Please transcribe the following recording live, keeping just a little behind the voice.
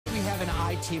have an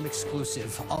I-Team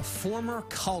exclusive. A former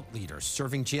cult leader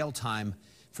serving jail time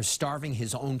for starving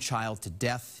his own child to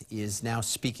death is now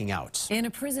speaking out. In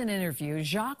a prison interview,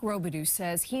 Jacques Robidoux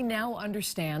says he now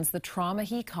understands the trauma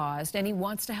he caused and he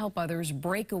wants to help others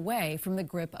break away from the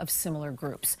grip of similar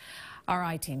groups. Our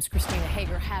I-Team's Christina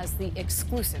Hager has the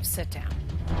exclusive sit-down.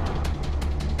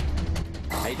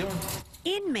 How you doing?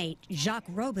 Inmate Jacques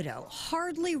Robidoux,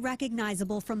 hardly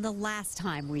recognizable from the last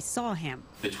time we saw him.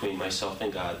 Between myself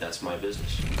and God, that's my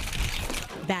business.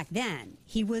 Back then,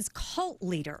 he was cult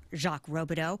leader Jacques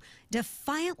Robidoux,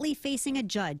 defiantly facing a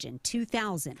judge in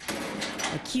 2000,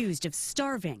 accused of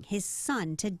starving his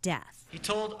son to death. He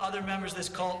told other members of this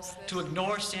cult to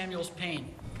ignore Samuel's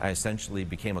pain. I essentially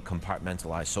became a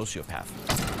compartmentalized sociopath.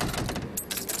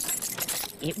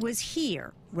 It was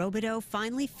here Robidoux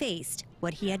finally faced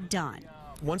what he had done.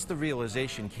 Once the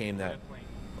realization came that,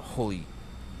 holy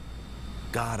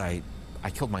God, I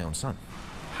killed my own son.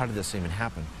 How did this even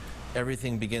happen?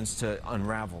 Everything begins to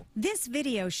unravel. This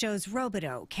video shows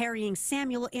Robidoux carrying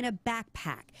Samuel in a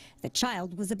backpack. The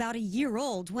child was about a year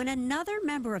old when another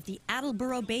member of the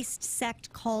Attleboro-based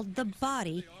sect called The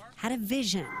Body had a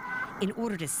vision. In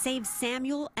order to save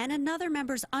Samuel and another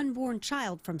member's unborn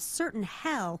child from certain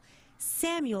hell,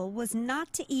 Samuel was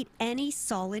not to eat any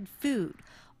solid food,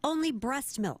 only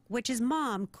breast milk, which his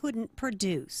mom couldn't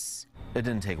produce. It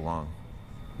didn't take long.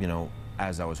 You know,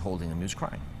 as I was holding him, he was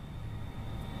crying.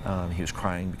 He was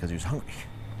crying because he was hungry.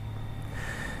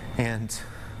 And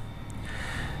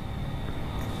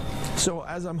so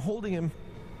as I'm holding him,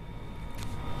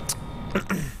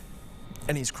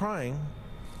 and he's crying,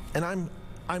 and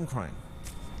I'm crying.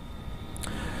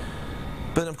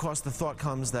 But of course the thought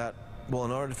comes that, well,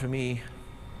 in order for me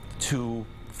to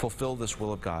fulfill this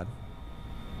will of God,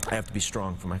 I have to be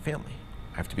strong for my family.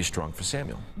 I have to be strong for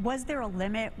Samuel. Was there a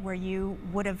limit where you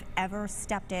would have ever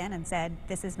stepped in and said,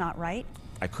 this is not right?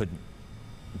 I couldn't,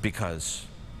 because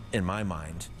in my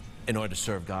mind, in order to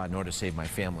serve God, in order to save my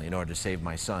family, in order to save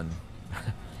my son,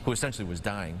 who essentially was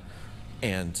dying,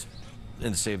 and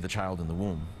to save the child in the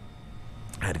womb,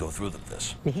 I had to go through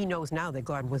this. He knows now that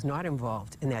God was not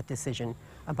involved in that decision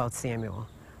about Samuel.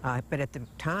 But at the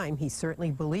time, he certainly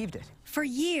believed it. For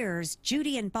years,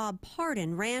 Judy and Bob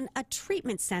Pardon ran a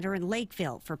treatment center in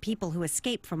Lakeville for people who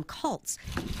escaped from cults.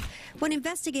 When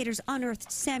investigators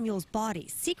unearthed Samuel's body,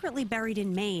 secretly buried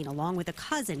in Maine, along with a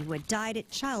cousin who had died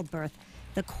at childbirth,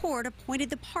 the court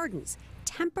appointed the Pardons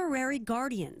temporary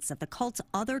guardians of the cult's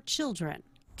other children.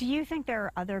 Do you think there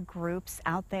are other groups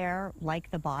out there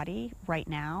like The Body right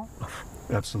now?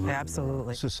 Absolutely.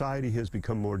 Absolutely. Society has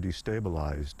become more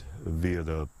destabilized via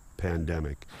the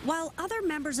pandemic. While other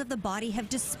members of The Body have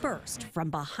dispersed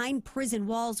from behind prison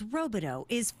walls, Robidoux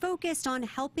is focused on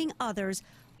helping others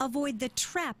avoid the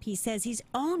trap he says his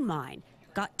own mind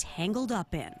got tangled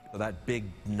up in. That big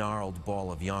gnarled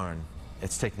ball of yarn,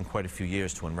 it's taken quite a few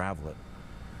years to unravel it.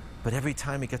 But every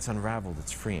time it gets unraveled,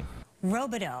 it's freeing.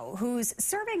 Robidoux, who's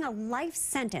serving a life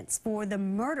sentence for the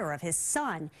murder of his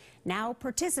son, now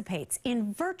participates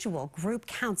in virtual group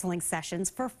counseling sessions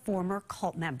for former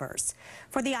cult members.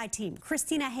 For the I-Team,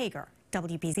 Christina Hager,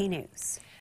 WBZ News.